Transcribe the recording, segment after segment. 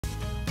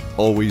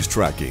Always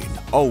tracking,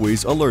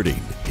 always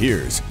alerting.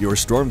 Here's your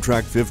Storm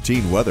Track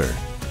 15 weather.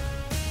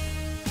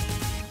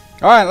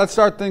 All right, let's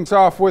start things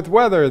off with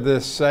weather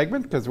this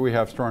segment because we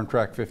have Storm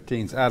Track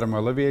 15's Adam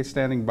Olivier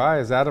standing by.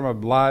 Is Adam a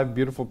live,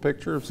 beautiful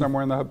picture of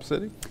somewhere in the Hub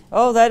City?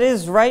 Oh, that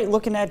is right.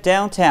 Looking at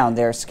downtown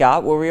there,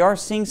 Scott, where we are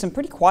seeing some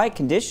pretty quiet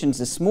conditions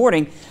this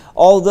morning,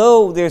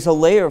 although there's a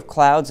layer of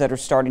clouds that are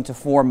starting to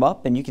form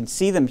up, and you can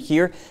see them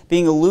here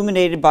being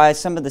illuminated by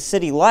some of the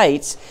city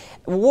lights.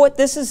 What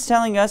this is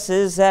telling us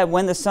is that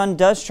when the sun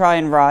does try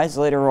and rise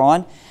later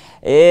on,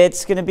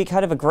 it's going to be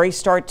kind of a gray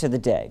start to the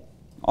day.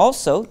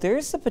 Also, there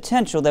is the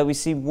potential that we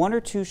see 1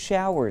 or 2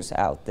 showers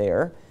out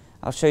there.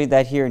 I'll show you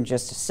that here in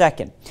just a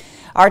second.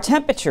 Our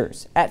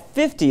temperatures at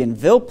 50 in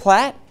Ville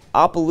Platte,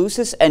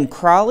 Opelousas, and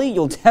Crowley.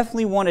 You'll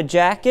definitely want a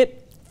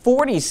jacket.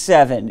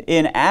 47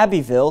 in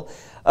Abbeville,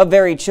 a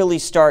very chilly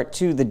start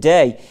to the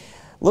day.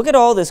 Look at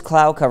all this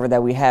cloud cover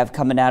that we have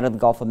coming out of the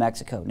Gulf of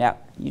Mexico. Now,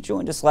 you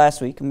joined us last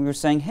week and we were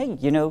saying, hey,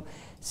 you know,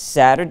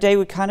 Saturday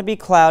would kind of be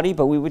cloudy,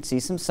 but we would see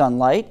some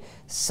sunlight.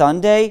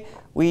 Sunday,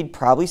 we'd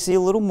probably see a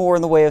little more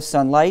in the way of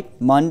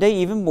sunlight. Monday,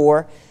 even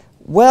more.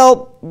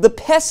 Well, the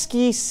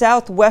pesky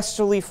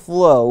southwesterly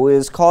flow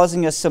is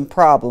causing us some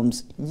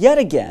problems yet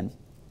again.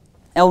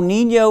 El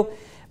Nino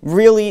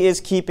really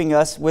is keeping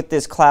us with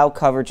this cloud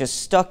cover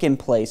just stuck in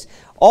place.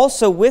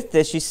 Also with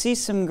this, you see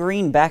some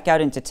green back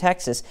out into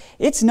Texas.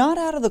 It's not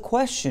out of the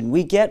question.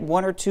 We get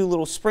 1 or 2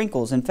 little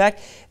sprinkles. In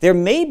fact, there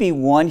may be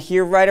one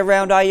here right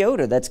around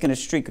Iota that's going to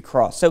streak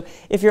across. So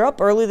if you're up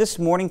early this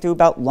morning through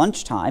about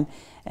lunchtime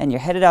and you're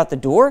headed out the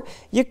door,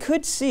 you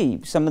could see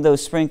some of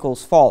those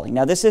sprinkles falling.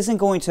 Now, this isn't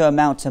going to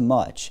amount to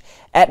much.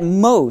 At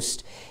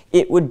most,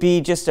 it would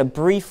be just a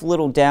brief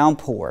little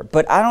downpour,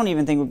 but I don't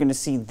even think we're going to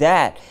see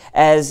that,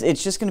 as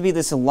it's just going to be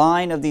this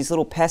line of these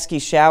little pesky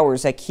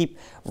showers that keep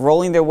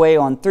rolling their way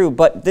on through.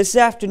 But this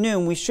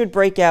afternoon, we should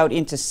break out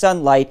into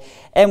sunlight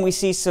and we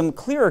see some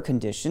clearer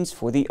conditions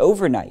for the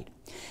overnight.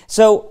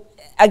 So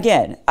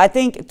again, I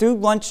think through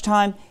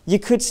lunchtime, you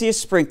could see a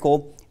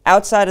sprinkle.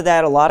 Outside of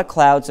that, a lot of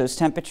clouds, those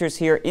temperatures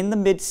here in the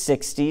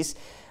mid-60s.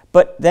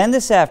 But then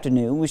this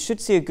afternoon, we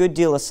should see a good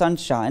deal of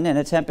sunshine and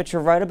a temperature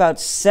right about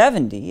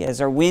 70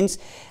 as our winds,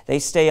 they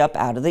stay up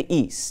out of the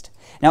east.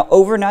 Now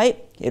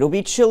overnight, it'll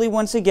be chilly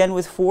once again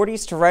with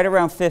 40s to right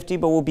around 50,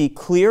 but we'll be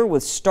clear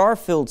with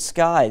star-filled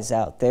skies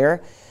out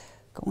there.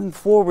 Going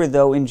forward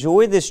though,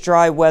 enjoy this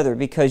dry weather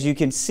because you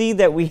can see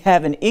that we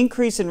have an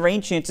increase in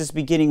rain chances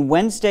beginning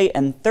Wednesday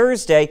and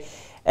Thursday,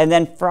 and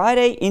then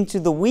Friday into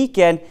the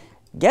weekend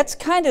gets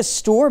kind of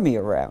stormy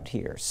around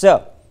here.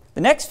 So the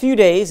next few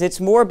days,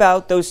 it's more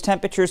about those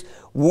temperatures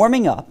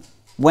warming up.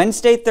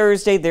 Wednesday,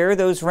 Thursday, there are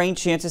those rain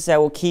chances that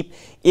will keep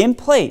in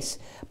place.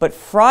 But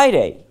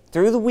Friday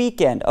through the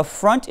weekend, a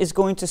front is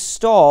going to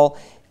stall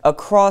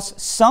across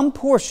some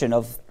portion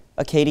of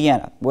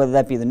Acadiana. Whether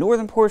that be the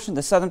northern portion,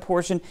 the southern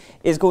portion,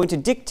 is going to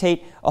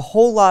dictate a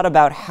whole lot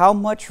about how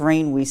much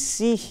rain we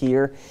see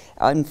here.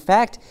 In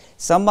fact,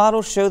 some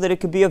models show that it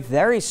could be a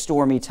very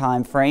stormy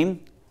time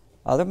frame.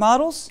 Other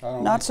models,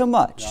 not so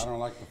much. Yeah, I don't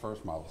like the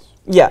first models.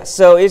 Yeah,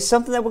 so it's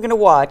something that we're going to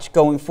watch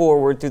going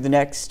forward through the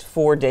next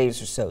 4 days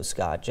or so,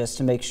 Scott, just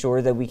to make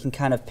sure that we can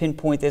kind of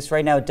pinpoint this.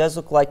 Right now, it does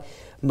look like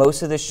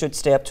most of this should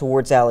stay up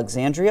towards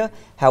Alexandria.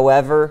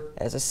 However,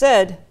 as I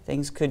said,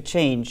 things could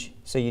change,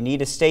 so you need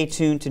to stay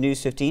tuned to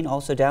News 15.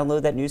 Also,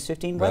 download that News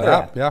 15 weather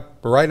app. Yeah,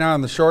 but right now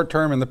in the short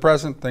term, in the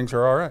present, things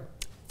are all right.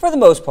 For the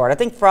most part. I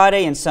think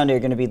Friday and Sunday are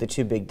going to be the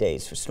 2 big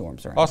days for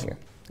storms around here. Awesome.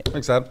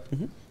 Thanks, Adam.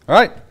 All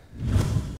right.